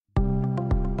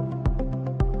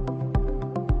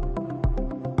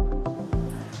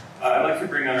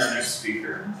on our next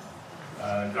speaker,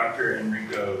 Dr.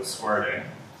 Enrico Suardi,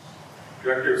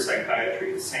 Director of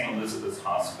Psychiatry at St. Elizabeth's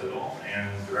Hospital and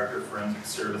Director of Forensic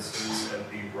Services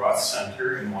at the Ross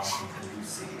Center in Washington,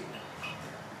 D.C.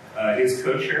 He is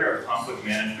co-chair of Conflict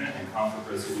Management and Conflict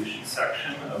Resolution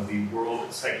section of the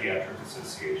World Psychiatric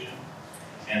Association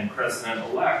and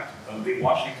President-elect of the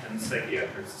Washington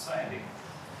Psychiatric Society.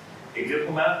 A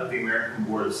diplomat of the American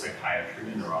Board of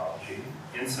Psychiatry and Neurology,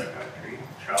 in psychiatry,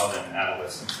 child and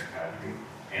adolescent psychiatry,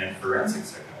 and forensic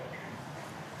psychiatry.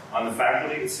 On the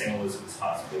faculty at St. Elizabeth's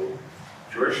Hospital,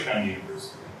 Georgetown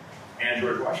University, and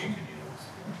George Washington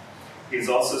University. He has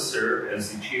also served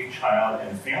as the Chief Child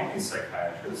and Family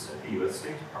Psychiatrist at the U.S.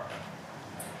 State Department.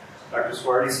 Dr.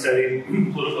 Suardi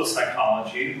studied political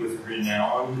psychology with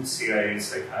renowned CIA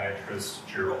psychiatrist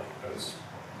Gerald Post,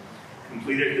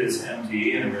 completed his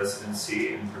MD and a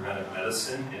residency in preventive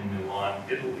medicine in Milan,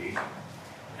 Italy,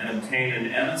 and obtained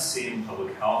an MSc in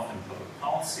public health and public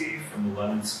policy from the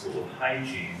London School of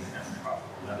Hygiene and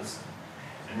Tropical Medicine.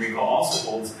 Enrico also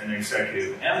holds an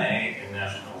executive MA in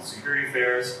National Security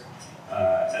Affairs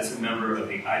as a member of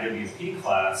the IWP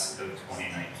class of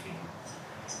 2019.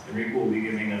 Enrico will be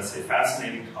giving us a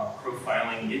fascinating talk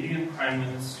profiling Indian Prime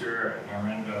Minister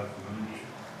Narendra Modi.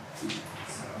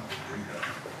 So, Enrico.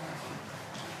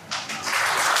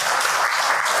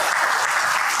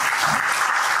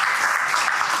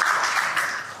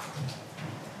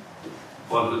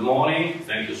 Well, good morning.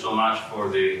 Thank you so much for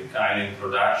the kind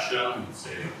introduction. It's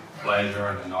a pleasure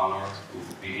and an honor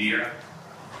to be here.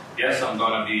 Yes, I'm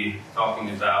going to be talking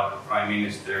about the Prime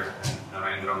Minister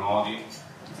Narendra Modi.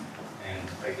 And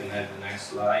I can have the next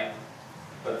slide.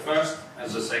 But first,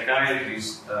 as a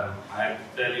psychiatrist, I have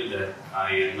to tell you that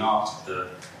I am not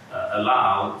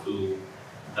allowed to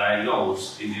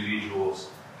diagnose individuals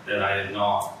that I have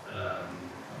not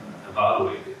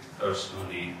evaluated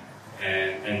personally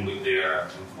and with their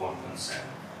informed consent.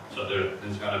 So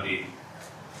there's going to be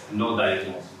no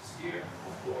diagnosis here,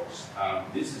 of course.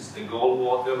 This is the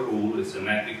Goldwater Rule. It's an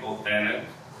ethical tenet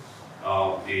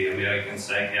of the American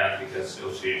Psychiatric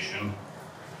Association.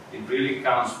 It really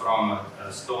comes from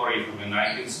a story from the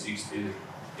 1960s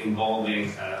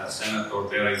involving Senator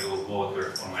Barry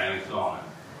Goldwater from Arizona.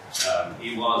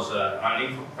 He was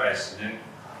running for president,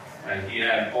 and he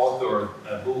had authored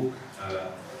a book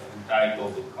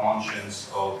entitled The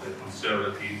Conscience of the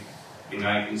Conservative in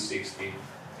 1960,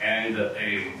 and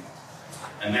a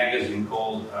magazine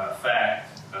called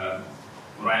Fact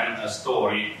ran a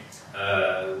story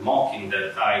mocking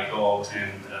that title,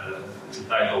 and the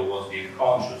title was The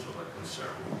Unconscious of a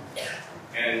Conservative.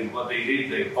 And what they did,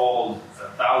 they called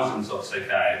thousands of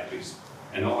psychiatrists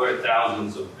and over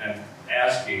thousands of, and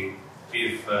asking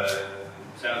if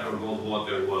Senator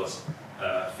Goldwater was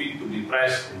fit to be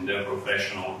president in their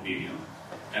professional opinion.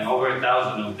 And over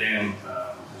 1,000 of them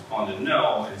responded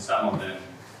no, and some of them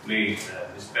made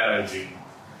disparaging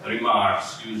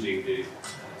remarks using the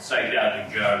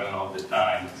psychiatric jargon of the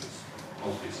time, which is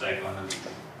mostly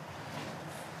psychoanalytic.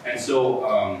 And so,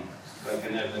 if I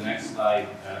can have the next slide,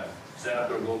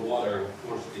 Senator Goldwater, of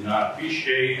course, did not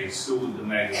appreciate and sued the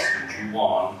magazine. He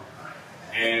won.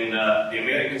 And the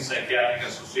American Psychiatric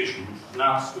Association, which was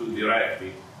not sued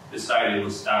directly, decided it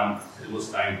was time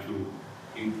to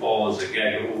impose a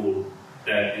gag rule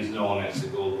that is known as the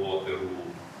Goldwater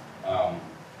Rule.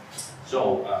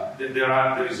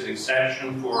 There is an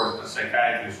exception for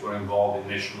psychiatrists who are involved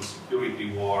in national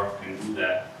security work and do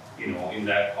that, in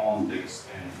that context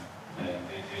and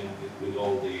with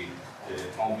all the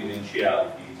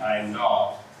confidentiality. I am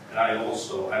not, and I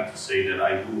also have to say that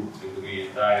I do agree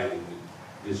entirely with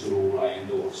this rule. I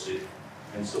endorse it,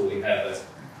 and so we have a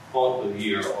photo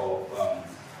here of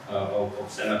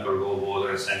Senator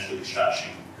Goldwater essentially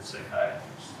shushing the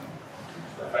psychiatrist.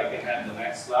 So if I can have the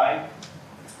next slide.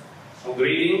 So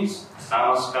greetings,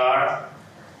 namaskar.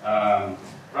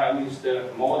 Prime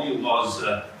Minister Modi was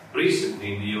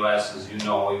recently in the US, as you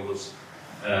know. He was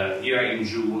here in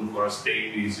June for a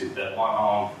state visit that went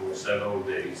on for several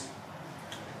days.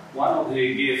 One of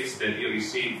the gifts that he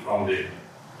received from the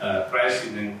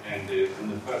President and the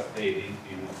First Lady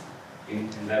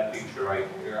in that picture right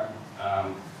here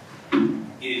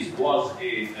was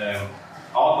a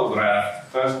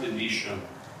autographed first edition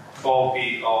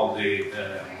copy of the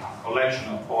collection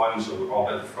of poems of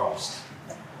Robert Frost.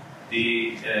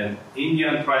 The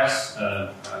Indian press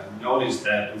noticed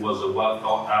that it was a well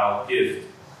thought out gift.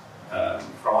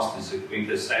 Frost is a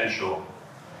quintessential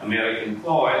American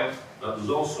poet, but was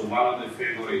also one of the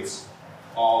favorites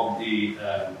of the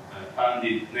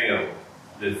Pandit Nehru,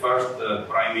 the first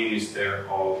Prime Minister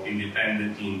of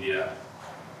independent India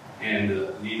and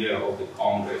leader of the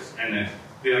Congress, and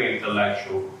very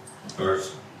intellectual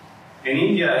person. And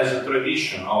India has a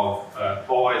tradition of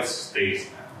poets,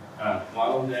 statesmen. One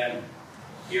of them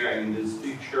here in this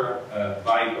picture,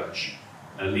 Vaibhav,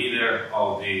 a leader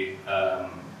of the,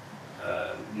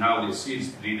 now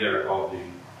deceased leader of the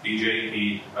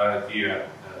BJP, Bharatiya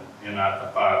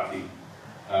Janata Party,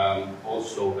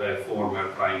 also a former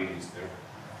prime minister.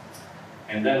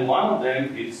 And then one of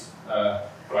them is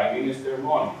Prime Minister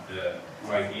Modi,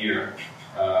 right here,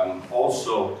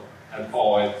 also a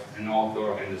poet, an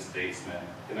author, and a statesman.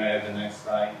 Can I have the next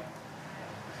slide?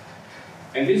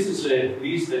 And this is a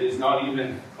list that is not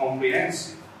even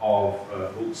comprehensive of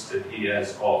books that he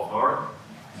has authored.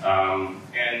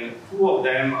 And two of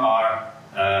them are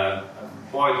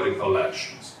poetry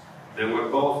collections. They were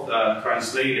both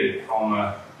translated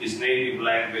from his native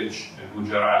language,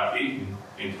 Gujarati,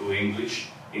 into English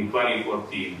in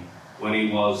 2014 when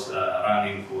he was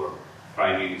running for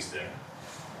Prime Minister.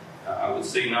 I would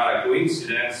say not a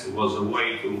coincidence, it was a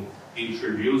way to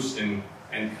introduce him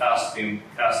and cast a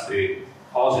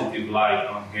positive light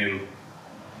on him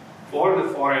for the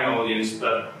foreign audience,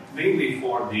 but mainly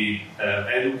for the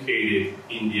educated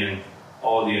Indian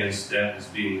audience that has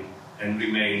been and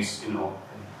remains,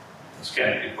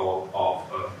 skeptical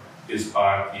of his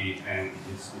party and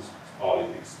his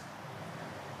politics.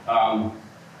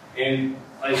 And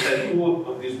I said two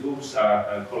of these books are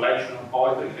a collection of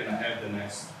poetry. Can I have the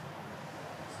next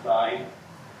slide?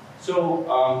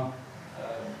 So,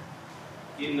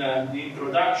 in the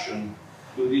introduction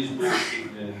to this book,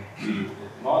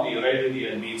 Modi readily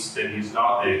admits that he's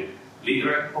not a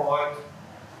literate poet.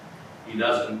 He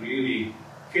doesn't really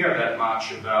care that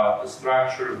much about the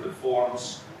structure, the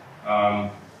forms.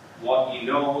 What he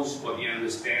knows, what he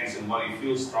understands, and what he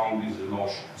feels strongly is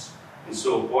emotions. And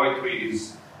so poetry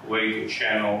is a way to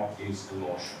channel his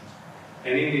emotions.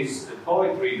 And in his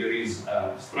poetry there is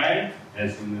strength,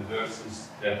 as in the verses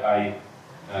that I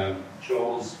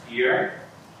chose here.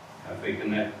 I've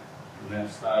taken that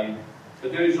next slide.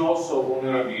 But there is also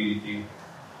vulnerability,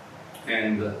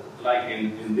 and like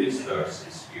in these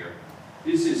verses here.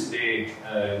 This is a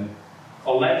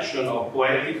collection of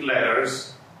poetic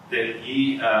letters that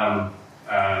he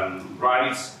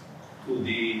writes to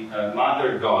the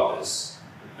mother goddess,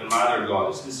 the mother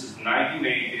goddess. This is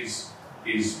 1980s.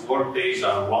 His work days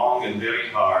are long and very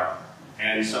hard,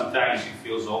 and sometimes he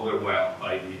feels overwhelmed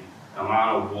by the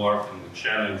amount of work and the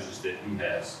challenges that he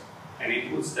has. And he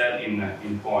puts that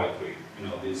in poetry,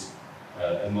 these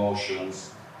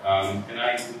emotions. And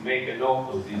I make a note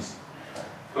of this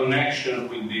connection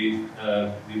with the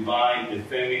divine, the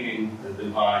feminine, the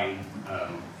divine.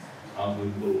 We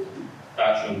will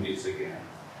touch on this again.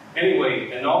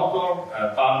 Anyway, an author,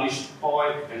 a published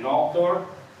poet, an author,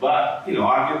 but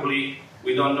arguably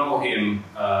we don't know him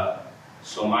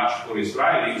so much for his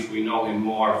writings. We know him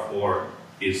more for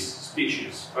his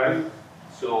speeches, right?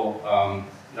 So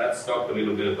let's talk a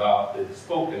little bit about the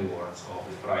spoken words of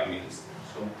the Prime Minister.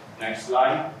 So next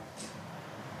slide.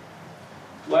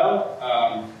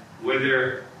 Well,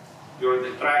 whether you're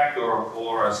a detractor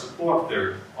or a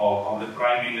supporter of the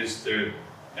Prime Minister,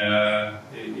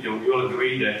 you'll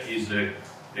agree that he's an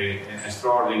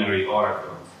extraordinary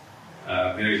orator,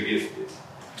 very gifted.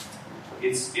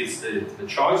 It's the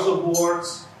choice of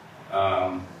words.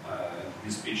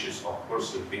 His speeches, of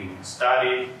course, have been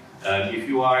studied. If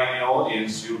you are in the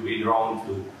audience, you'll be drawn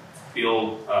to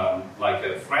feel like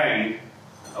a friend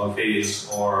of his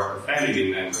or a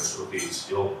family members of his.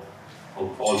 He'll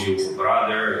call you a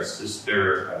brother, a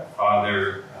sister, a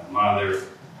father, a mother,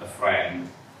 a friend,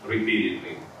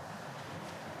 repeatedly.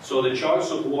 So the choice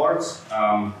of words,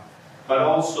 but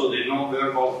also the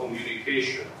non-verbal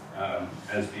communication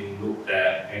has been looked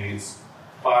at, and it's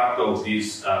part of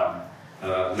this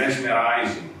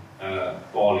mesmerizing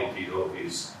quality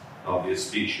of his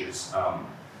speeches.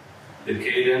 The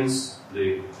cadence,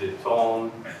 the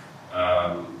tone,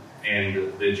 and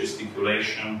the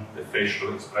gesticulation, the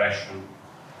facial expression,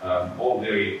 all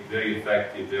very, very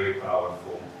effective, very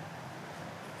powerful.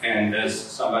 And as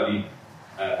somebody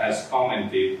has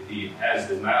commented, he has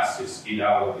the masses eat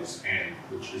out of his hand,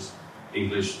 which is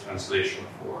English translation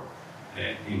for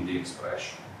Hindi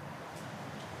expression.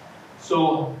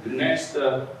 So the next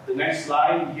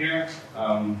slide here,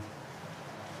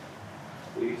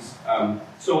 please.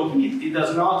 So he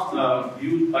does not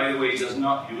use, by the way, he does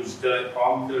not use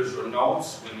teleprompters or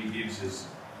notes when he gives his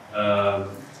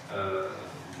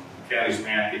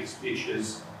charismatic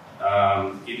speeches.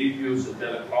 He did use a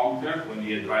teleprompter when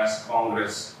he addressed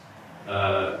Congress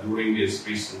during his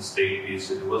recent state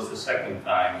visit. It was the second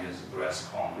time he has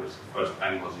addressed Congress. The first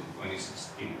time was in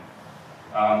 2016.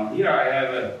 Here I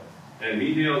have a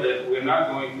video that we're not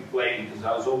going to play because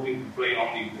I was hoping to play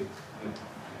only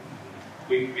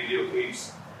quick video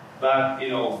clips. But, you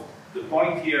know, the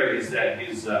point here is that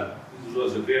this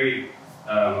was a very,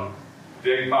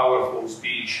 very powerful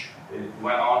speech. It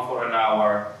went on for an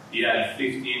hour. He had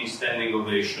 15 standing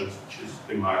ovations, which is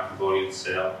remarkable in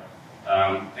itself.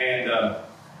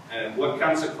 What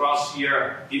comes across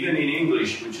here, even in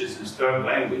English, which is his third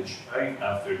language, right,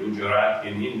 after Gujarati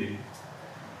and Hindi,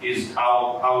 is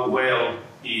how well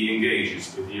he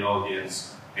engages with the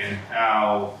audience and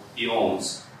how he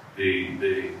owns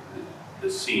the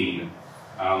scene.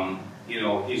 You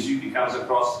know, he comes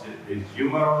across as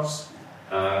humorous.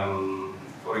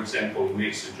 For example, he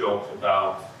makes a joke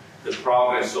about the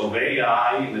progress of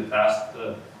AI in the past,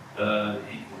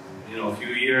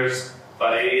 few years.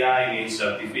 But AI means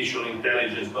artificial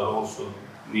intelligence, but also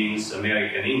means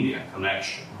American-Indian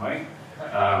connection, right?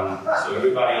 So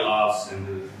everybody laughs,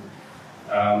 and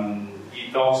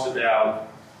he talks about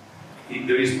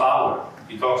there is power.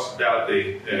 He talks about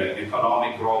the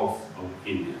economic growth of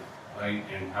India, right,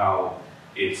 and how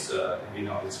it's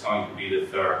it's going to be the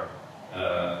third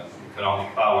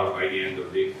economic power by the end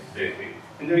of the decade.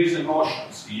 And there is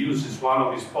emotions. He uses one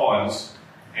of his poems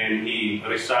and he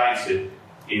recites it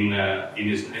in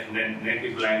his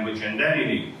native language and then in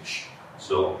English.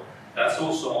 So that's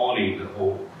also owning the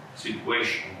whole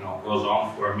situation. You know, goes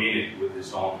on for a minute with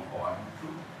his own poem.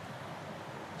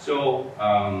 So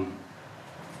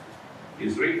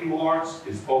his written words,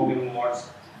 his spoken words.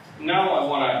 Now I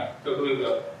want to talk a little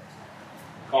bit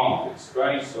context,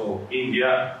 right? So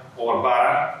India or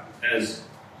Bharat, as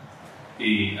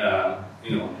the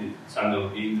some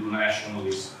of the Hindu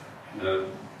nationalists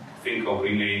think of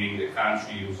renaming the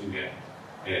country using a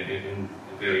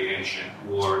very ancient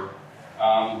word.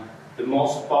 The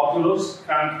most populous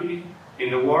country in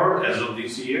the world as of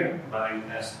this year, by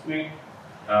an estimate.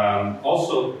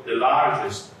 Also the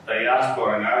largest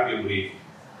diaspora and arguably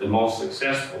the most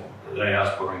successful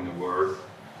diaspora in the world.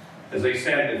 As I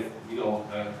said,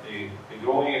 a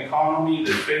growing economy,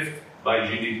 the fifth by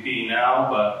GDP now,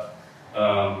 but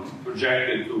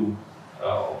projected to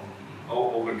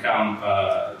overcome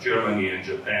Germany and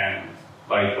Japan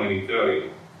by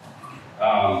 2030.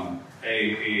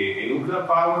 A nuclear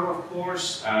power, of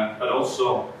course, but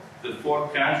also the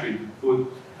fourth country to put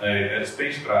a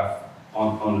spacecraft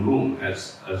on the moon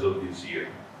as of this year.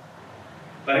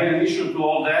 But in addition to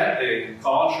all that, a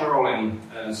cultural and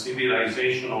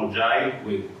civilizational giant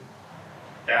with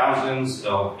thousands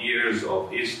of years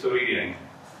of history and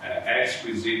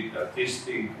exquisite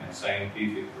artistic and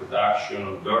scientific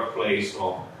production, birthplace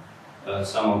of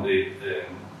some of the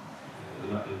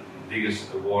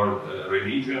biggest world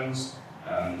religions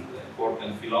and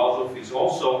important philosophies.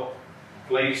 Also,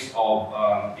 place of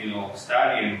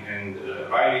studying and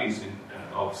writings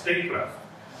of statecraft.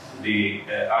 The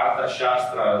Artha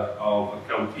Shastra of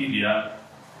Kautilya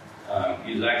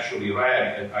is actually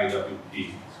read at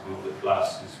IWT. Some of the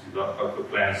classes, Dr.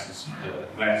 Glance's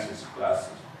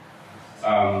classes.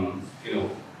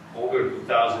 Over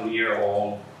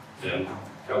 2,000-year-old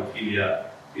Kautilya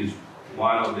is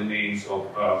one of the names of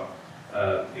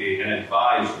an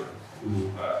advisor to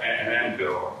an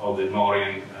emperor of the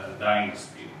Mauryan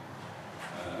dynasty,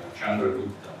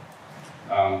 Chandragupta.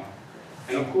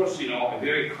 And of course, a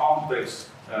very complex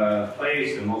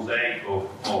place, a mosaic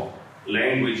of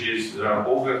languages. There are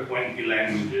over 20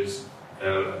 languages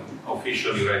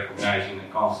officially recognized in the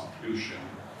Constitution,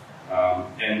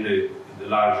 and the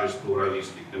largest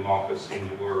pluralistic democracy in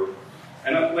the world.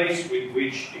 And a place with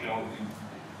which,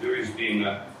 there has been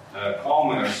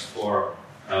commerce for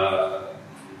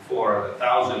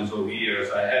thousands of years.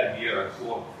 I have here a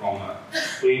quote from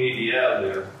Pliny the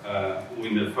Elder, who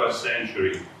in the 1st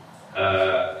century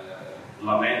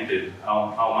lamented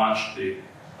how much the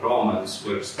Romans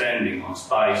were spending on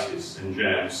spices and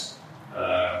gems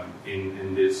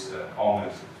in this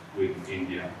commerce with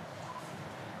India.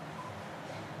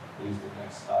 Please, the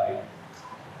next slide.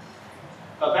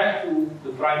 But back to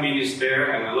the Prime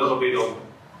Minister and a little bit of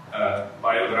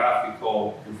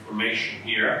biographical information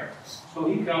here. So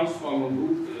he comes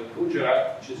from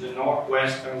Gujarat, which is a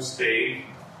northwestern state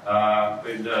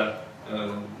with a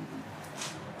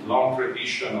long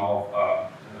tradition of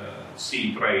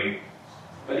sea trade.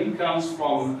 But he comes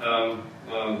from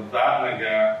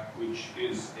Vadnagar, which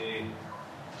is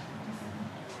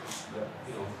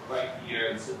right here.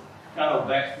 It's a kind of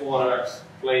backwater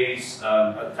place,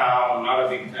 a town, not a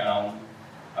big town.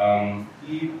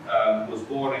 He was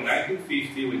born in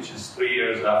 1950, which is 3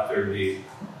 years after the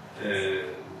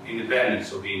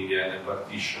independence of India and the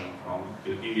partition from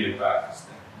India and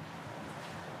Pakistan.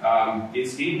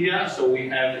 It's India, so we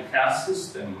have the caste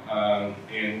system,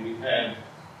 and we have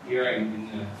here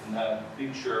in that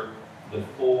picture the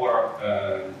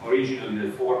originally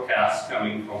the four castes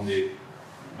coming from the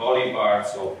body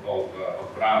parts of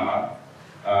Brahma,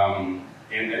 and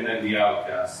then the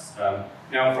outcasts.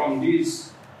 Now, from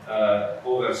these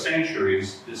over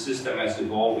centuries, the system has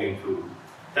evolved into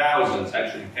thousands,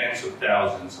 actually tens of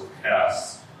thousands of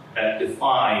castes that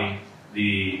define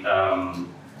the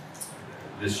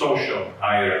social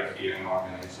hierarchy and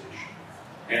organization.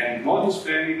 And Modi's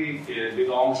family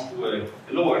belongs to a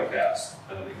lower caste,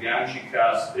 the Ganji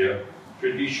caste. They're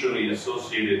traditionally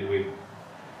associated with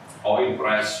oil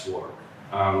press work.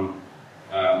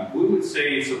 We would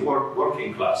say it's a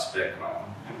working class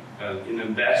background. In the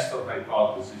best of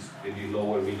hypotheses, maybe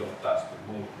lower middle class, but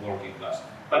more working class,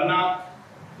 but not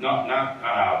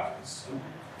outcasts.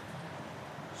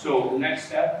 So the next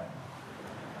step.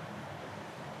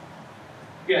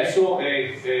 Yeah, so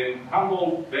a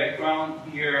humble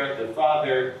background here. The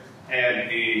father had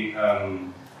a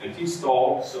tea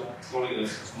stall, so only a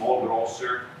small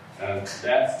grocer.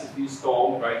 That's the tea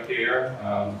stall right there,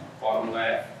 bottom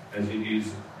left, as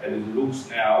it looks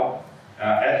now,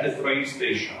 at the train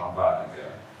station of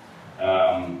Vanagar.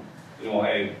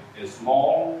 A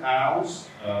small house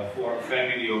for a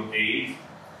family of 8.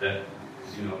 That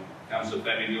comes a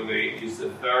family of 8. Is the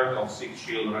third of 6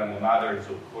 children. The mother is,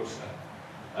 of course,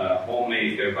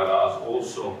 homemaker, but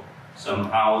also some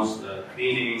house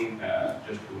cleaning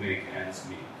just to make ends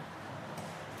meet.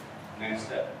 Next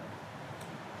step.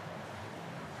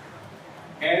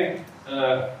 And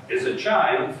as a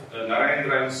child,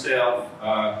 Narendra himself,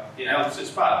 he helps his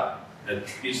father at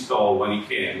his stall when he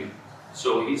can.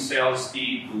 So he sells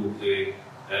tea to the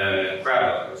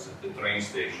travelers at the train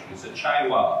station. He's a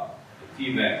chaiwala, a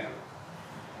tea vendor.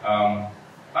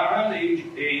 Around age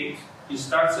 8, he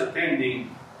starts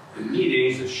attending the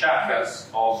meetings, the shakas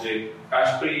of the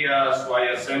Kashtriya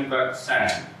Swayamsevak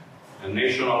Sangh, a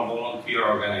national volunteer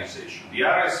organization. The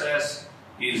RSS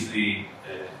is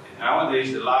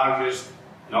nowadays the largest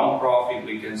non-profit,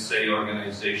 we can say,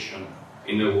 organization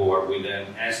in the world, with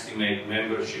an estimated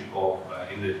membership of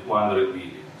in the 200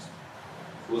 million.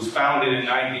 It was founded in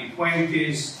the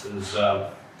 1920s,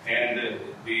 and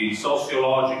the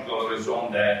sociological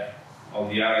raison d'etre of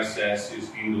the RSS is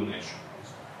Hindu-nationalism.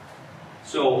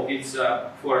 So it's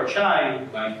for a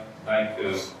child like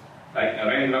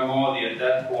Narendra Modi at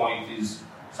that point is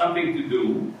something to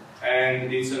do,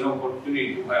 and it's an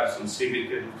opportunity to have some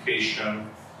civic education,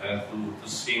 to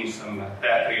sing some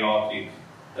patriotic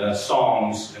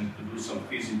songs, and to do some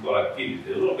physical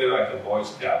activity, a little bit like a Boy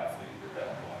Scout thing at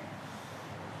that point.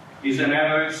 He's an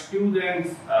average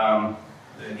student,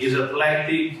 he's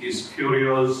athletic, he's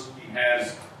curious, he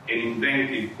has an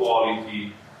inventive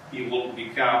quality. He will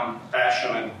become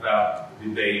passionate about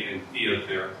debate and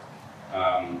theater.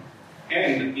 And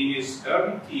in his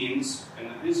early teens,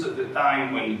 and this is the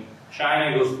time when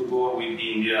China goes to war with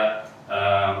India,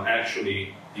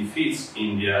 actually defeats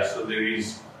India, so there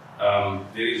is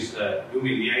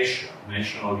humiliation,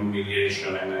 national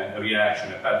humiliation, and a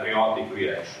reaction, a patriotic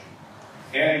reaction.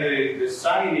 And the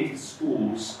Sainik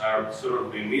schools are sort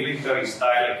of the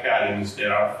military-style academies that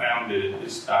are founded at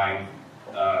this time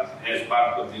as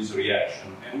part of this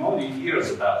reaction. And Modi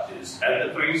hears about this at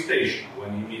the train station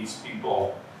when he meets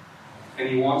people and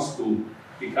he wants to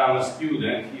become a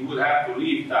student. He would have to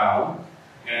leave town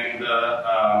and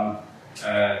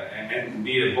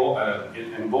be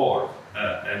board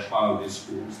at one of these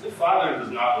schools. The father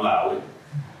does not allow it.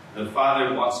 The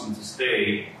father wants him to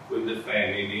stay with the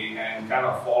family and kind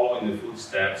of follow in the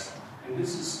footsteps. And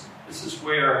this is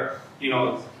where he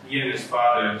and his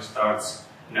father starts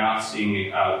not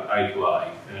seeing eye to eye.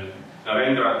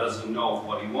 Narendra doesn't know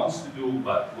what he wants to do,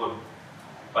 but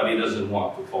he doesn't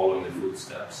want to follow in the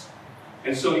footsteps.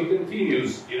 And so he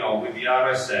continues, with the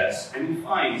RSS, and he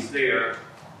finds there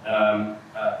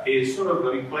a sort of a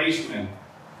replacement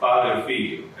father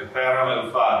figure, a parallel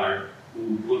father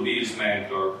who will be his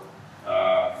mentor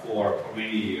for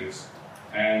many years,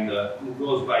 and who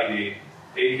goes by the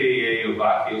AKA of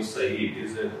Akil Saeed.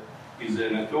 He's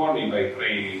an attorney by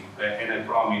training and a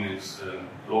prominent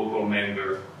local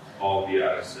member of the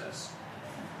RSS.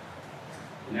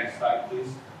 Next slide,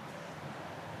 please.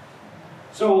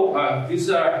 So these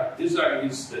are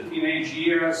his teenage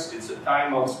years. It's a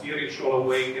time of spiritual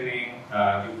awakening,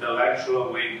 intellectual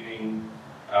awakening.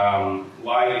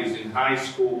 While he's in high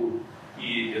school,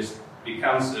 he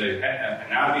becomes an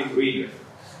avid reader,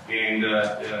 and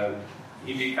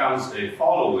he becomes a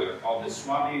follower of the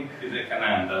Swami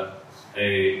Vivekananda,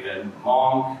 a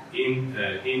monk,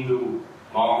 Hindu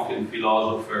monk and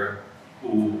philosopher,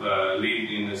 who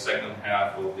lived in the second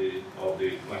half of the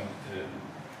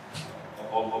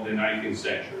 19th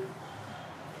century,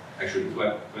 actually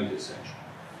 20th century.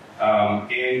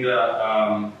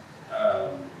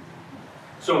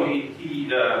 So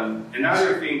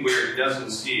another thing where he doesn't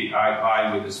see eye to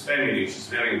eye with his family, which is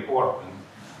very important,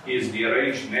 is the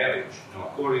arranged marriage.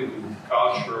 According to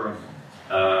culture,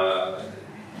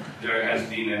 there has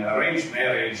been an arranged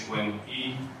marriage when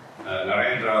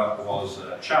Narendra was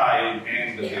a child,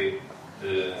 and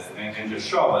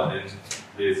Jashoda,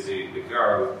 the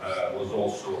girl, was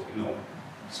also,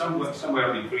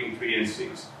 somewhere between 3 and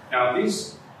 6. Now,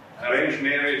 this arranged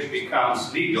marriage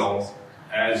becomes legal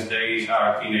as they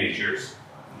are teenagers,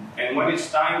 and when it's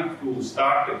time to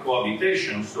start the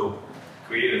cohabitation, so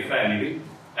create a family,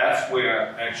 that's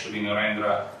where actually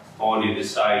Narendra Modi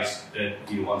decides that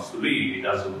he wants to leave. He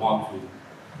doesn't want to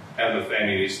have a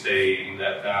family stay in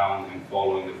that town and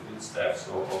follow in the footsteps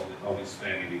of his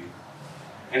family.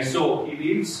 And so he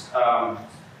leaves,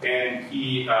 and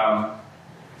he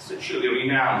essentially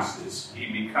renounces. He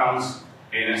becomes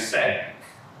an ascetic,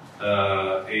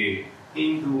 a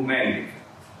Hindu mendicant.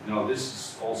 This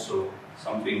is also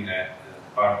something that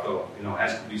part of,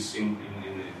 has to be seen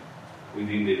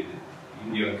within the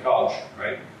Indian culture,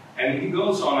 right? And he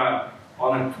goes on a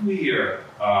 2-year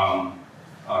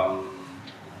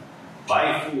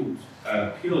by foot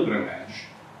pilgrimage,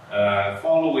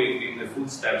 following in the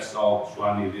footsteps of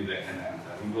Swami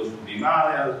Vivekananda. He goes to the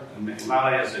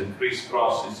Himalayas and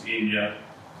crisscrosses India,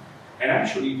 and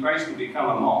actually he tries to become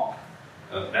a monk.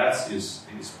 That's his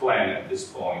plan at this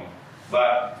point.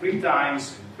 But 3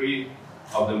 times in 3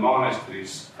 of the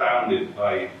monasteries founded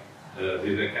by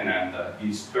Vivekananda,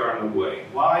 he's turned away.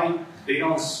 Why? They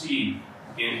don't see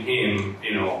in him,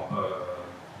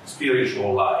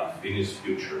 spiritual life in his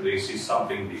future. They see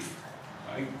something different,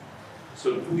 right?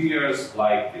 So 2 years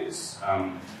like this.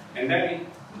 And then,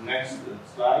 next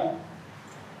slide,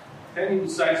 then he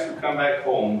decides to come back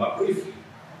home, but briefly.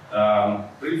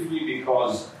 Briefly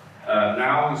because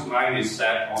now his mind is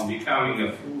set on becoming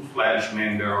a full-fledged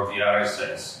member of the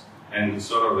RSS and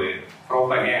sort of a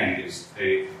propagandist,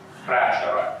 a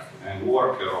pracharak and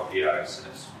worker of the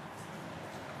RSS.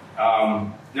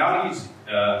 Not easy.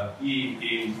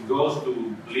 He goes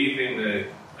to live in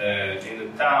the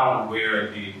town where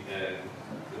the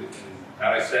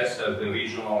RSS has the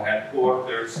regional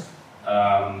headquarters.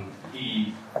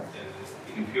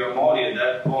 In Pure Modi, at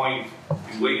that point,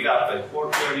 you wake up at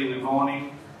 4:30 in the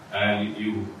morning and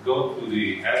you go to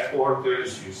the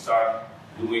headquarters, you start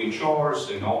doing chores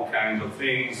and all kinds of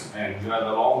things, and you have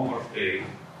a long work day.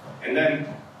 And then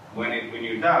when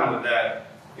you're done with that,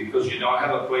 because you don't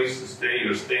have a place to stay,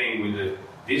 you're staying with a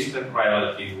distant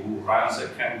relative who runs a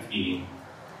canteen.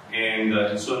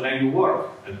 And so then you work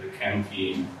at the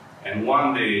canteen. And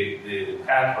one day, the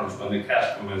patrons, when the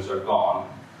customers are gone,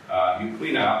 you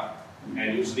clean up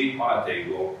and you sleep on a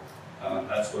table.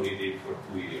 That's what he did for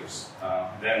 2 years.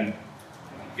 Then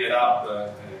get up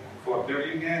at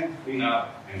 4:30 again, clean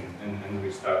up, and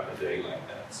restart the day like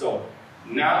that. So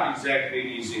not exactly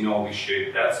easy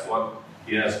novitiate. That's what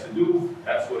he has to do.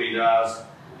 That's what he does.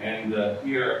 And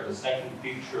here, the second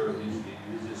picture is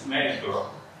his mentor,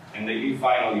 and then he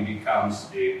finally becomes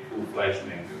a full-fledged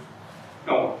mentor.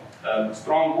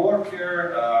 Strong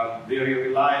worker, very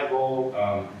reliable,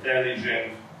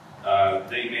 intelligent.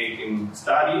 They make him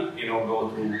study, go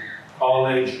through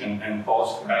college and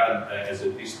post-grad as a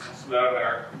distance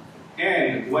learner.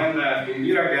 And when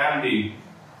Indira Gandhi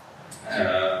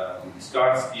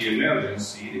starts the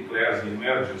emergency, declares the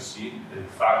emergency, de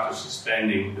facto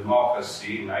suspending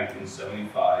democracy in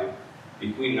 1975,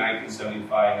 between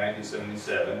 1975 and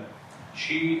 1977,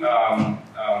 she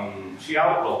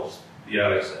outlaws the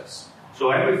RSS.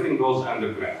 So everything goes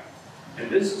underground. And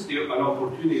this is an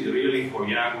opportunity really for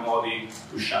young Modi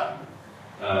to shine.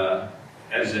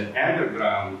 As an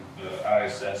underground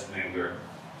RSS member,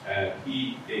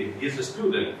 he is a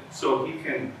student, so he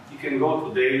can go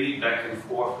to Delhi, back and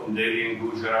forth from Delhi and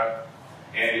Gujarat,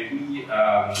 and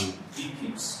he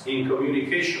keeps in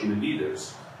communication with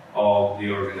leaders of the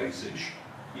organization.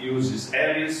 He uses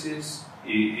aliases,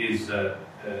 he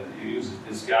uses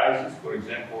disguises. For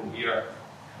example, here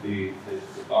the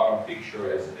bottom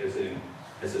picture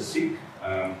as a Sikh.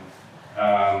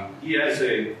 He has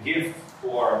a gift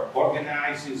for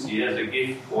organizing, he has a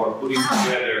gift for putting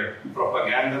together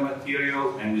propaganda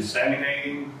material and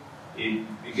disseminating. He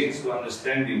begins to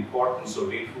understand the importance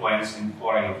of influencing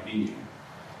foreign opinion.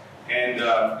 And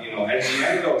at the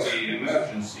end of the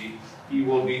emergency, he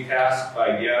will be tasked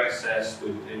by the RSS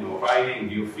with writing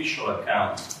the official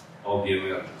account of the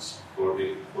emergency for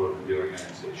the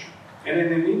organization. And in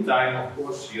the meantime, of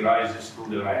course, he rises through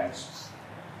the ranks.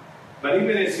 But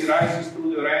even as he rises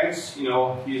through the ranks, you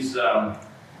know, his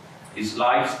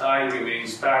lifestyle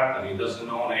remains Spartan. He doesn't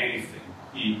own anything.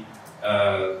 He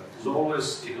is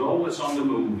always on the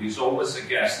move. He's always a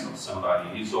guest of somebody.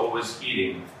 He's always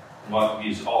eating what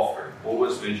is offered.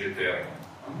 Always vegetarian.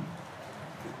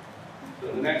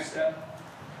 So the next step.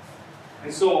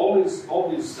 And so all these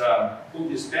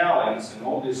talents and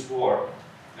all this work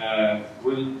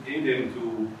will lead him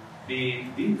to be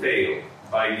detailed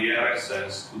by the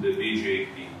RSS to the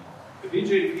BJP. The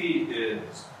BJP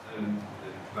is,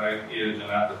 Bharatiya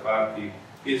Janata Party,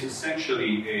 is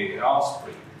essentially an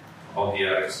offspring of the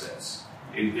RSS.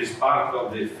 It is part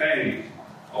of the family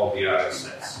of the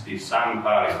RSS, the Sangh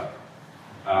Parivar.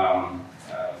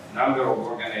 Number of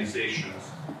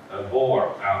organizations born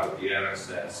out of the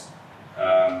RSS,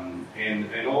 and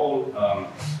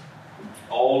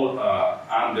all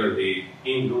under the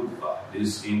Hindutva,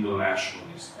 this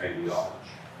Indo-nationalist ideology.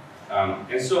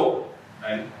 And so,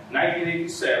 in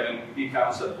 1987, he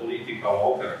becomes a political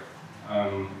operator.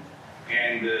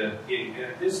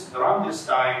 Around this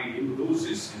time, he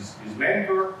loses his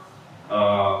mentor, the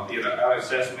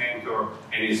RSS mentor,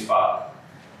 and his father.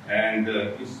 And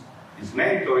his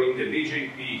mentor in the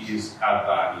BJP is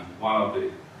Advani, one of the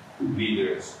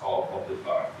leaders of the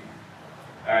party.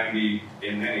 And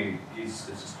then he's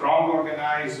a strong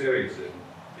organizer,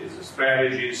 he's a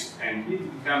strategist, and he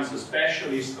becomes a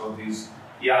specialist of these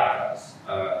yatras,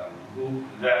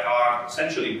 that are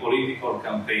essentially political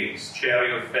campaigns,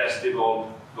 chariot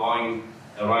festival, going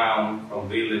around from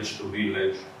village to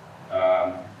village.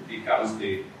 He becomes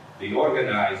the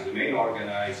main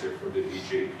organizer for the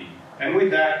BJP. And with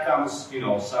that comes, you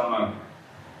know, some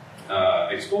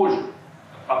exposure,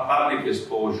 public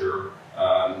exposure,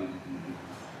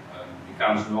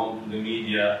 becomes known to the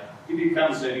media. He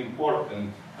becomes an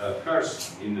important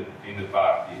person in the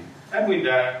party. And with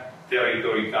that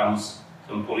territory comes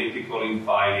some political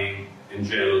infighting and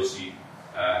jealousy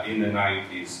in the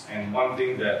 90s. And one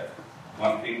thing that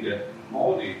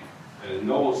Modi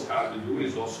knows how to do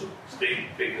is also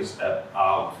take a step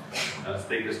out,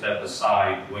 take a step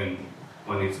aside when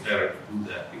it's better to do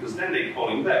that. Because then they call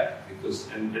him back. Because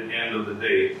at the end of the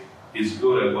day, he's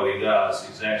good at what he does,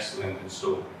 he's excellent. And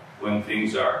so when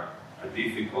things are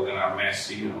difficult and are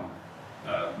messy, you know,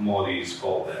 Modi is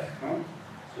called back. Huh?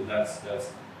 So that's.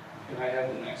 Can I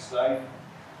have the next slide?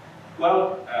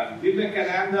 Well,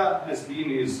 Vivekananda has been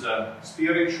his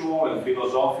spiritual and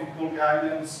philosophical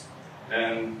guidance,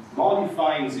 and Modi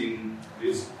finds in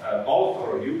this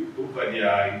author,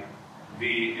 Upadhyay,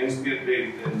 the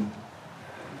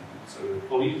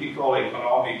political,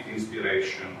 economic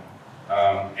inspiration,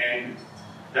 and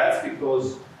that's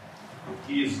because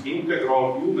his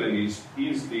integral humanist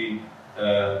is the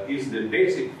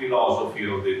basic philosophy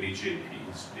of the BJP.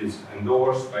 It's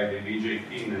endorsed by the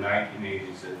BJP in the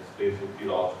 1980s as basic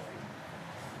philosophy.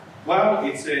 Well,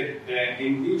 it's an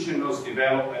indigenous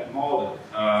development model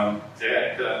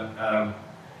that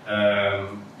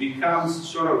becomes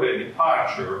sort of a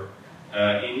departure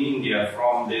in India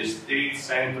from the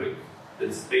state-centric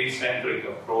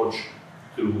approach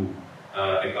to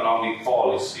economic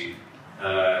policy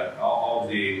of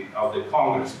the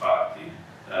Congress Party.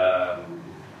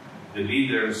 The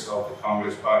leaders of the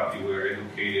Congress Party were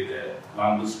educated at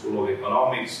London School of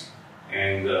Economics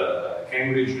and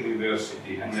Cambridge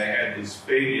University, and they had this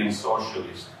Fabian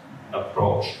socialist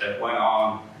approach that went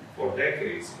on for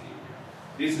decades in India.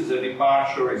 This is a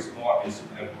departure, it's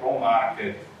a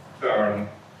pro-market turn,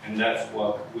 and that's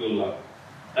what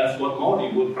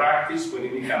Modi will practice when he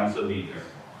becomes a leader.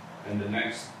 And the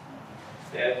next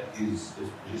step is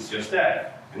just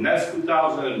that, and that's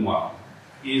 2001.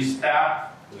 He's tapped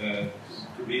to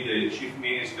be the chief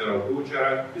minister of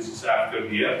Gujarat. This is after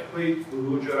the earthquake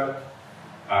in Gujarat.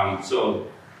 So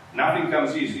nothing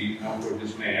comes easy for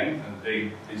this man.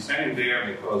 They send him there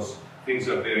because things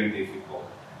are very difficult.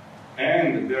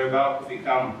 And they're about to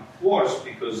become worse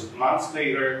because months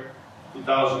later,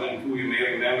 2002, you may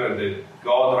remember the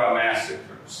Godhra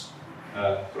massacres.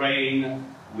 A train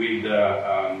with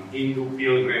Hindu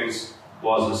pilgrims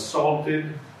was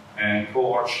assaulted and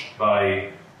torched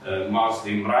by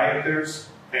Muslim rioters.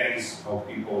 Tens of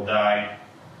people died.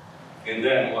 And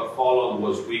then what followed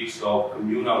was weeks of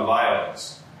communal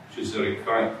violence, which is a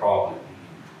recurrent problem,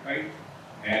 right?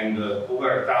 And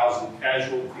over 1,000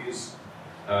 casualties,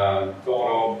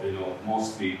 total,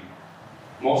 mostly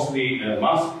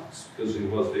Muslims, because it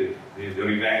was the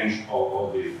revenge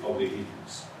of the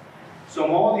Hindus. So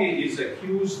Modi is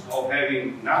accused of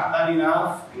having not done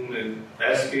enough in the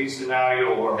best case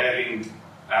scenario, or having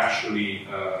actually,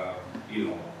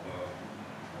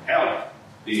 help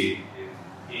the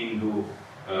Hindu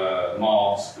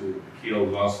mobs to kill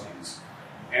Muslims.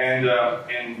 And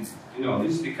you know,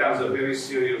 this becomes a very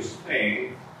serious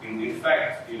thing. In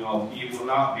fact, you know, he will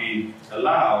not be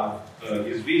allowed,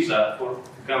 his visa to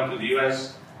come to the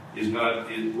US is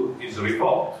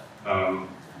revoked.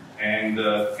 And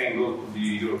can go to the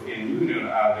European Union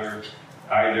either.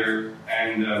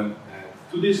 And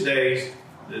to these days,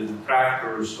 the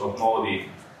detractors of Modi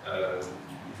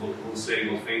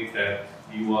will think that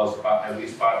he was at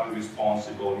least partly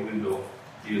responsible, even though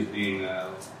he has been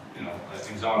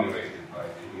exonerated by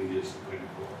the Indian Supreme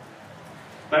Court.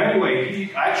 But anyway,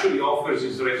 he actually offers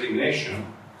his resignation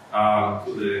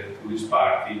to this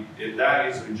party. That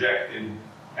is rejected,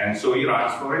 and so he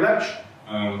runs for election.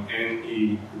 And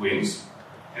he wins,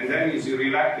 and then he's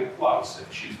re-elected twice as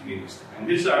chief minister. And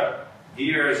these are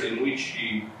years in which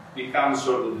he becomes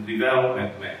sort of the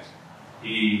development man.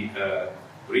 He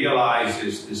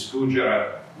realizes this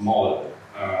Gujarat model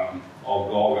of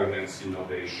governance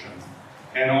innovation.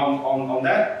 And on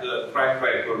that track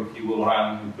record, he will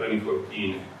run in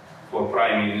 2014 for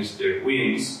prime minister,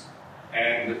 wins,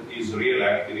 and is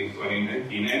re-elected in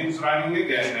 2019, and he's running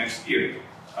again next year.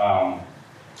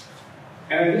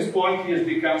 And at this point, he has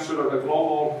become sort of a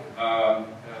global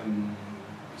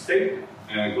statement,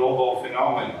 a global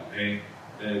phenomenon, a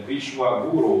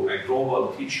Vishwa guru, a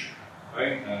global teacher,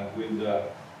 right? With a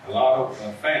lot of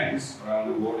fans around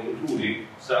the world, including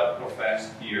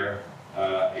self-professed here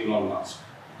Elon Musk.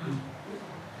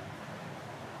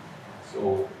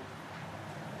 So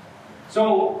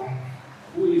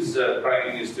who is Prime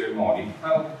Minister Modi?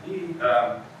 Well,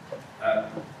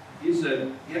 he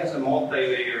has a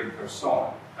multi-layered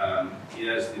persona. He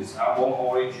has these humble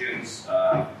origins,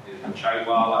 a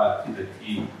chaiwala, a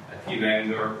tea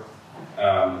vendor.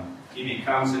 He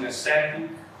becomes an ascetic,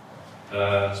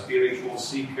 spiritual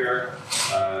seeker,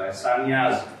 a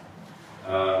sannyasi,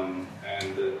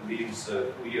 and lives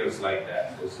 2 years like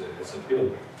that as a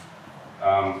pilgrim.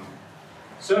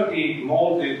 Certainly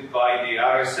molded by the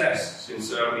RSS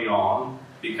since early on,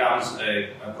 becomes a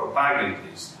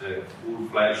propagandist, a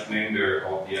full-fledged member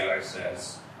of the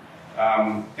RSS.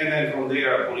 And then from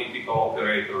there, a political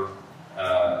operator,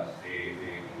 a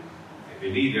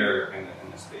leader, and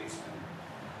a statesman.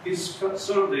 He's sort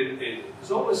of he's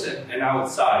always an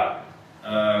outsider.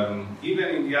 Even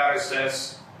in the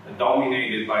RSS,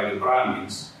 dominated by the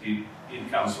Brahmins, he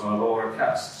comes from a lower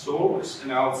caste. So always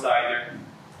an outsider,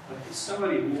 but he's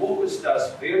somebody who always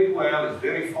does very well, is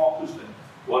very focused on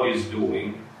what he's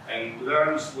doing, and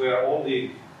learns where all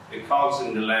the cogs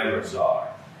and the levers are.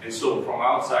 And so from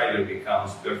outsider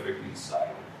becomes perfectly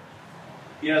inside.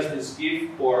 He has this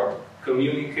gift for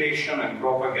communication and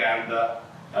propaganda.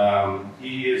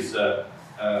 He is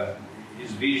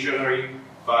he's visionary,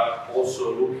 but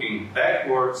also looking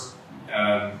backwards.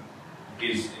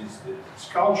 His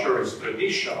culture is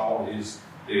traditional, is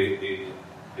the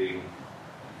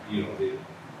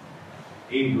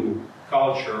Hindu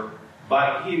culture,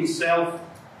 but he himself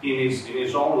in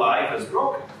his own life has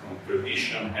broken from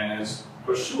tradition and has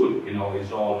pursued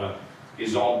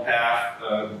his own path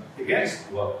against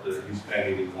what his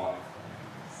family wanted.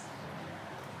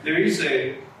 There is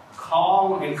a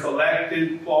calm and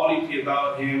collected quality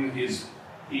about him.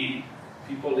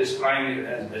 People describe it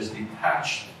as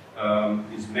detached.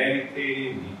 He's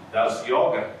meditating. He does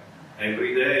yoga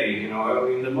every day,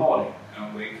 early in the morning.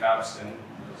 Wake up and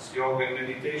does yoga and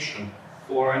meditation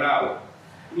for an hour.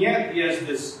 And yet he has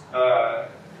this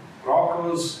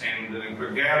raucous and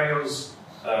gregarious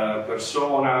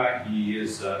persona. He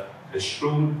is a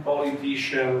shrewd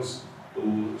politician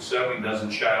who certainly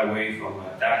doesn't shy away from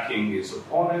attacking his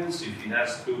opponents if he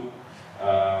has to.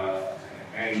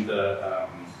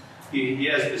 He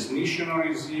has this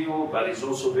missionary zeal, but he's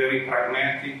also very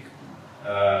pragmatic.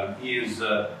 He is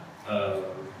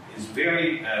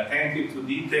very attentive to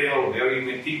detail, very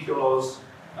meticulous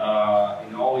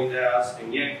in all he does,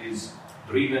 and yet is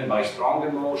driven by strong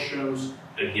emotions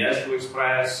that he has to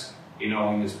express, in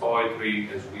his poetry,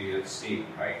 as we have seen,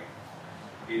 right?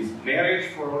 His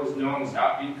marriage, for all is known, has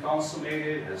not been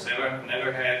consummated, has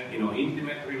never had,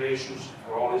 intimate relations,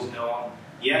 for all is known,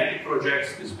 yet he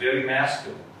projects this very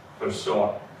masculine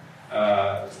persona,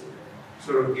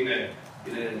 sort of in a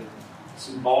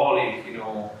symbolic,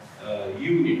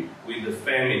 union with the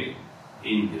feminine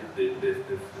India,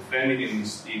 the feminine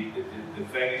mystique, the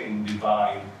feminine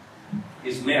divine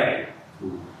is married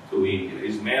to India,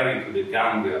 is married to the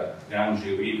Ganges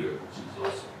River, which is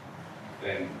also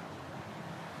feminine.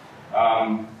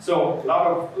 So a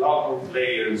lot of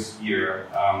layers here,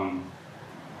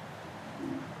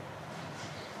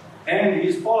 and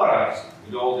he's polarizing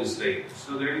with all these layers.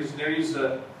 So there is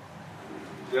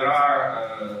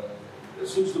there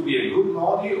seems to be a good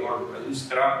Modi, or at least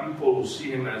there are people who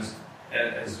see him as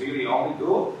really only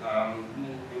good.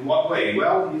 In what way?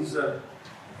 Well, his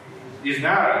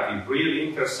narrative really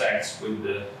intersects with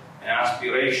the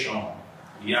aspirational,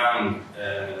 young,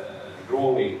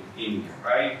 growing India,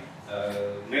 right?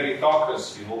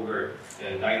 Meritocracy over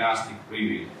dynastic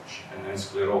privilege and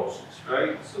sclerosis,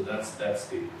 right? So that's the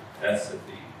thing,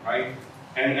 right?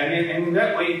 And in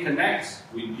that way, it connects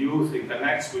with youth, it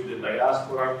connects with the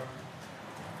diaspora.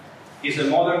 He's a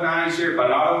modernizer, but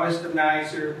not a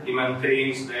westernizer. He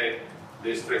maintains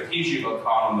the strategic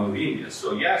autonomy of India.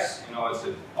 So yes, it's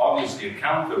obviously a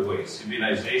counterweight,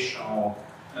 civilizational,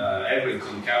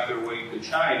 everything counterweight to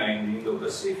China in the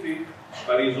Indo-Pacific,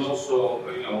 but he's also,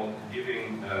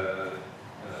 giving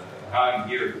hand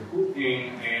here to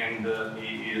Putin, and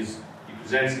he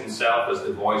presents himself as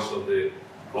the voice of the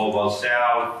global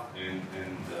South, and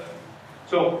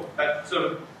so that sort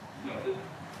of, the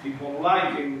people who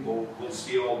like him will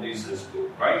see all this as good,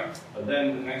 right? But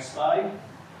then the next slide.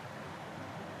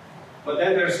 But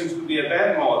then there seems to be a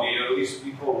bad Modi, at least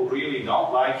people who really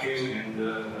don't like him, and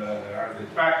there are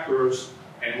detractors,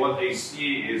 and what they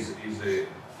see is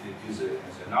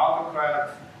an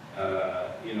autocrat,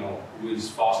 who is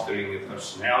fostering a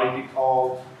personality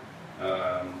cult,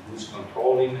 who's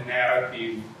controlling the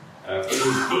narrative,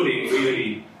 who's putting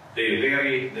really the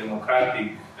very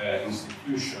democratic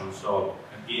institutions of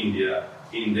India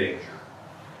in danger.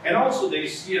 And also they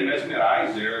see a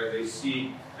mesmerizer, they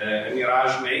see a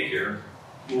mirage maker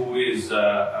who is,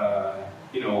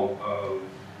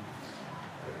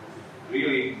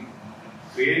 really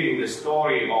creating the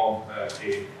story of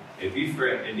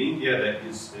an India that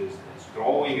is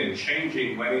growing and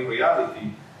changing, when in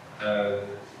reality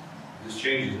this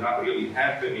change is not really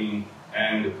happening,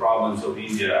 and the problems of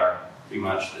India are pretty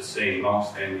much the same,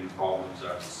 long-standing problems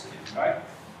are the same, right?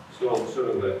 So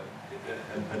sort of a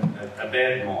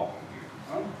bad model here.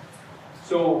 Huh?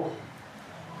 So,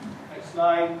 next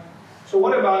slide. So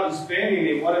what about his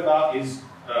family? What about his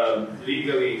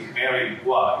legally married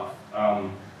wife?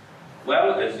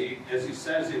 Well, as he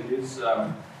says in this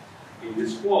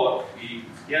quote, he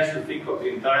has to think of the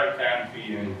entire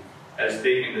country and has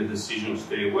taken the decision to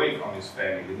stay away from his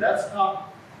family. That's not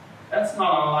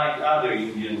unlike other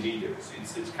Indian leaders.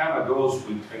 It kind of goes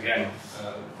with, again,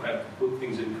 we have to put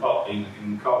things in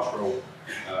cultural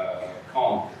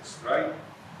context, right?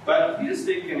 But he has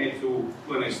taken it to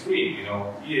an extreme.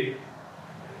 He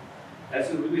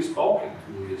hasn't really spoken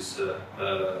to his,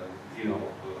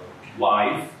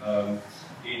 wife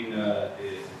in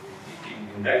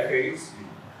decades.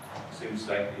 It seems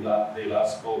like they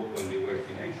last spoke when they were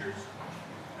teenagers.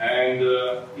 And,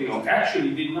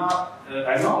 actually did not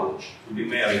acknowledge to be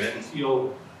married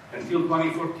until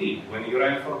 2014, when he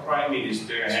ran for prime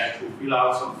minister and had to fill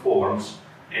out some forms,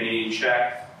 and he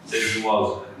checked that he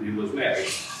was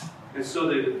married. And so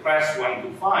the press went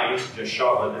to find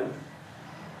Jashovadan,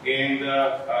 and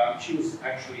she was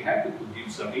actually happy to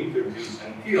give some interviews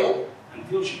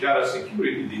until she got a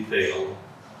security detail,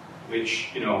 which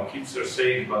keeps her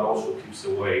safe but also keeps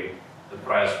away the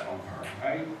press from her,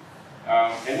 right?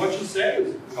 And what she said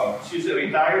is, she's a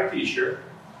retired teacher,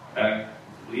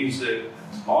 lives a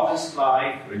modest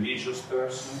life, religious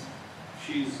person.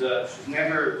 She's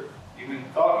never even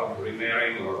thought of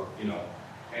remarrying, or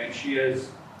and she has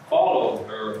followed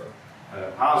her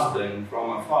husband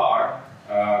from afar,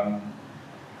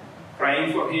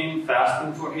 praying for him,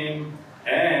 fasting for him,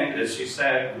 and as she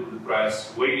said to the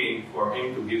press, waiting for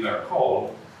him to give her a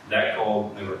call. That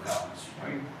call never comes,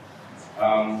 right?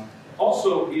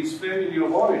 Also, his family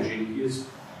of origin, he has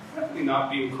definitely not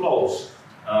been close.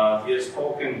 He has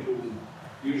spoken to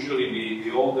usually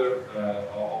the older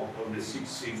of the 6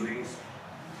 siblings,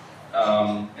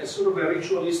 as sort of a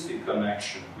ritualistic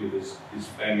connection with his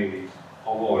family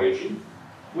of origin,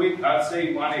 with, I'd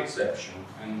say, one exception.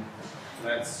 And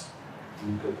let's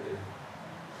look at the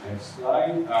next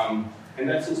slide. And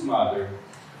that's his mother.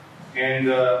 And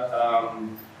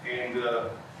the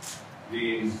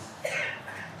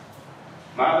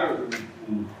mother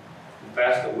who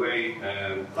passed away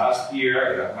last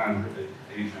year at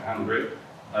age 100.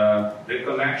 The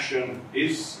connection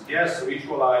is, yes,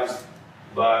 ritualized,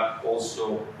 but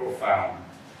also profound.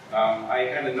 I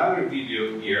had another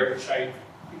video here, which I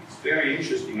think is very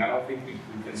interesting. I don't think we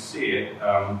can see it,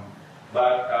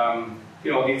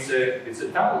 it's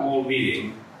a town hall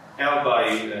meeting held by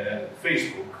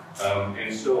Facebook,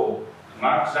 and so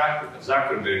Mark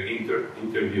Zuckerberg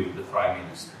interviewed the Prime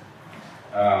Minister.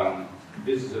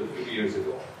 This is a few years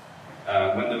ago,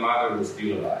 when the mother was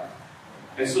still alive.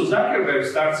 And so Zuckerberg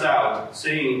starts out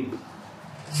saying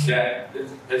that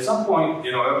at some point,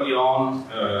 early on,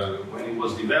 when he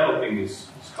was developing his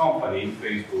company,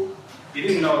 Facebook, he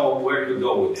didn't know where to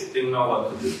go with it, didn't know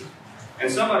what to do.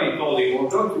 And somebody told him, well,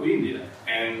 go to India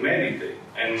and meditate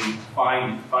and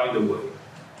find a way.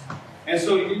 And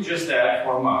so he did just that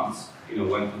for months.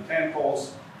 Went to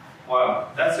temples.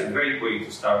 Well, that's a great way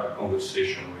to start a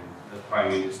conversation with the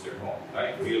Prime Minister home,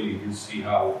 right? Really, you see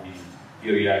how he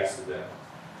reacts to that.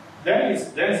 Then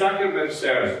Zuckerberg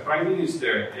says, Prime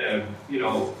Minister,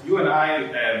 you and I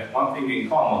have one thing in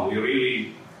common.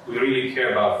 We really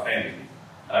care about family,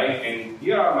 right? And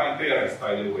here are my parents,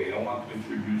 by the way. I want to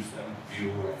introduce them to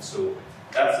you. And so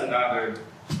that's another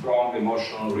strong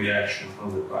emotional reaction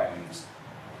from the Prime Minister.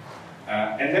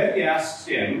 And then he asks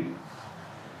him,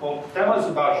 well, tell us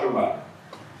about your mother.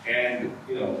 And,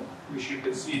 wish you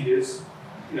could see this,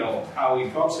 how he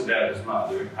talks about his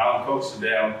mother, how he talks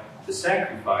about the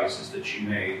sacrifices that she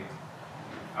made,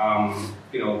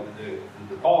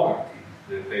 the poverty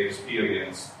that they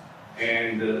experienced.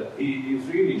 And he's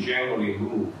really genuinely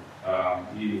moved.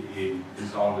 He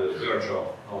is on the verge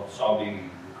of sobbing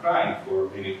and crying for a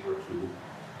minute or two.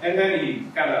 And then he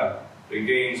kind of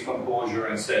regains composure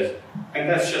and says, and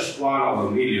that's just one of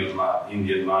a million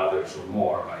Indian mothers or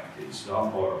more like this, or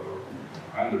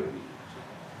 100 million.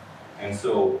 And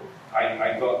so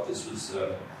I thought this was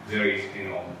very,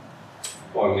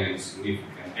 poignant,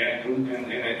 significant,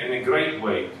 and a great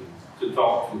way to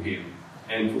talk to him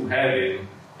and to have him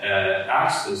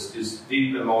access these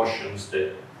deep emotions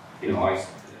that, I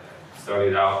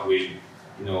started out with,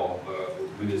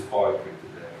 with his poetry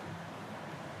today.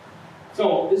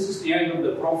 So this is the end of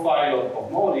the profile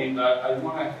of Modi, but I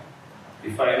want to,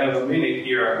 if I have a minute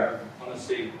here, I want to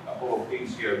say a couple of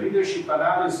things here. Leadership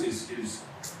analysis is,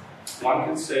 one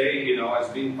can say, has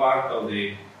been part of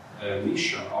the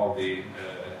mission of the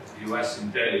U.S.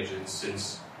 intelligence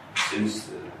since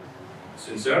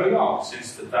early on,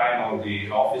 since the time of the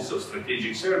Office of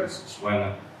Strategic Services,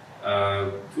 when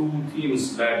two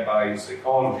teams led by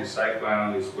psychologists,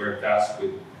 psychoanalysts were tasked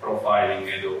with profiling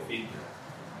Adolf Hitler.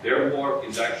 Their work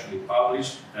is actually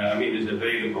published, is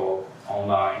available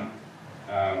online.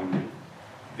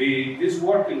 This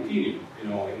work continued,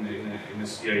 in the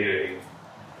CIA.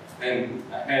 And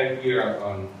I have here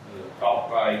on the top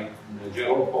right, the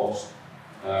General Post,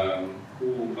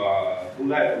 who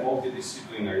led a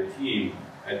multidisciplinary team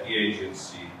at the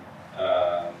agency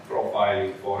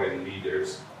profiling foreign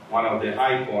leaders. One of the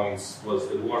high points was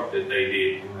the work that they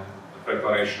did in the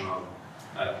preparation of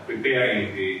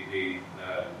preparing the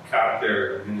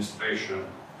Carter administration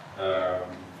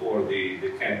for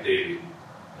the Camp David,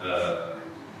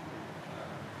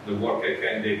 the work at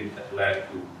Camp David that led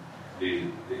to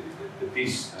the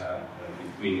peace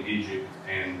between Egypt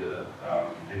and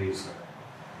Israel.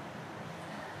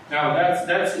 Now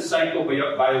that's a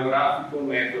psychobiographical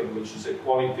method, which is a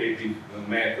qualitative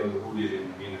method rooted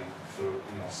in sort of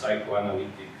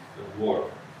psychoanalytic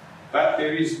work. But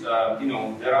there is,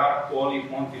 there are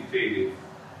quantitative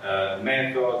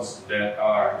methods that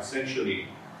are essentially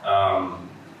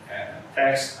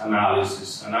text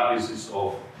analysis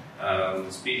of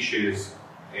speeches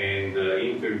and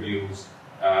interviews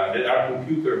that are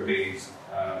computer-based,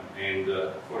 and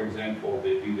for example,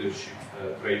 the leadership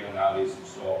trait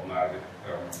analysis of Margaret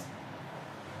Herman.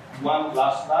 One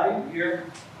last slide here,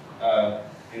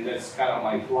 and that's kind of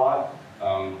my plot.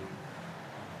 Can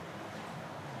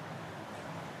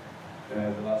I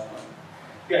have the last one?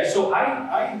 Yeah, so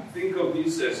I think of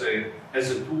this as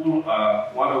a tool,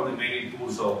 one of the many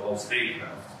tools of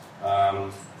statecraft,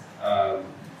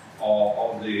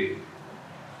 of the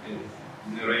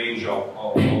in the range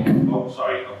of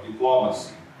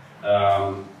diplomacy.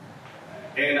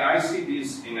 And I see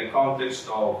this in the context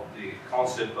of the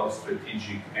concept of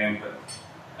strategic empathy.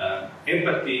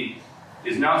 Empathy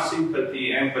is not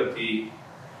sympathy. Empathy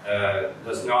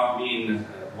does not mean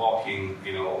walking,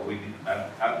 with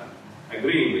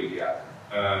agreeing with the other.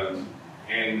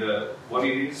 And what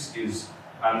it is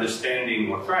understanding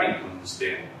or trying to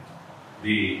understand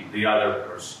the other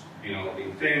person. The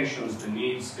intentions, the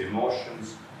needs, the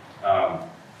emotions.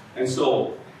 And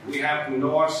so we have to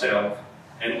know ourselves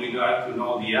and we have to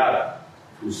know the other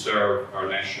to serve our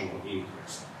national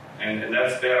interest. And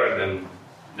that's better than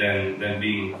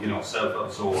being,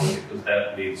 self-absorbed, because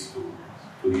that leads to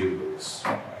hubris.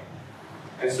 Right?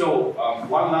 And so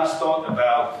one last thought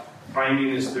about Prime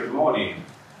Minister Modi.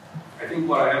 I think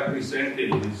what I have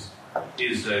presented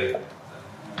is an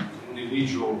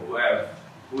individual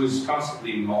who is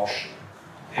constantly in motion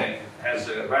and has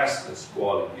a restless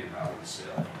quality about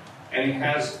himself, and who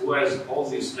has all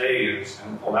these layers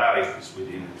and polarities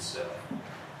within himself.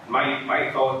 My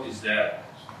thought is that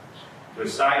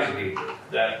precisely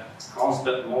that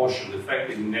constant motion, the fact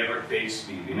that he never takes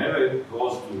leave, he never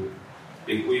goes to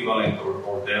the equivalent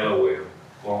or Delaware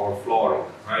or Florida,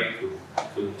 right, to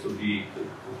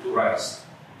rest.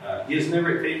 He has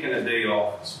never taken a day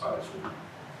off as far as we know,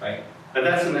 right? But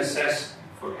that's a necessity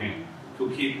for him to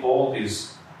keep all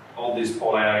these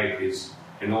polarities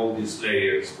and all these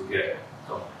layers together.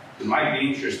 So he might be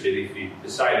interested if he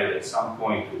decided at some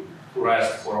point to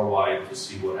rest for a while to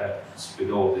see what happens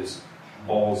with all these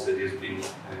balls that he's been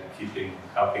keeping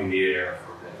up in the air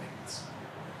for decades.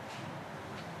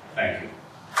 Thank you.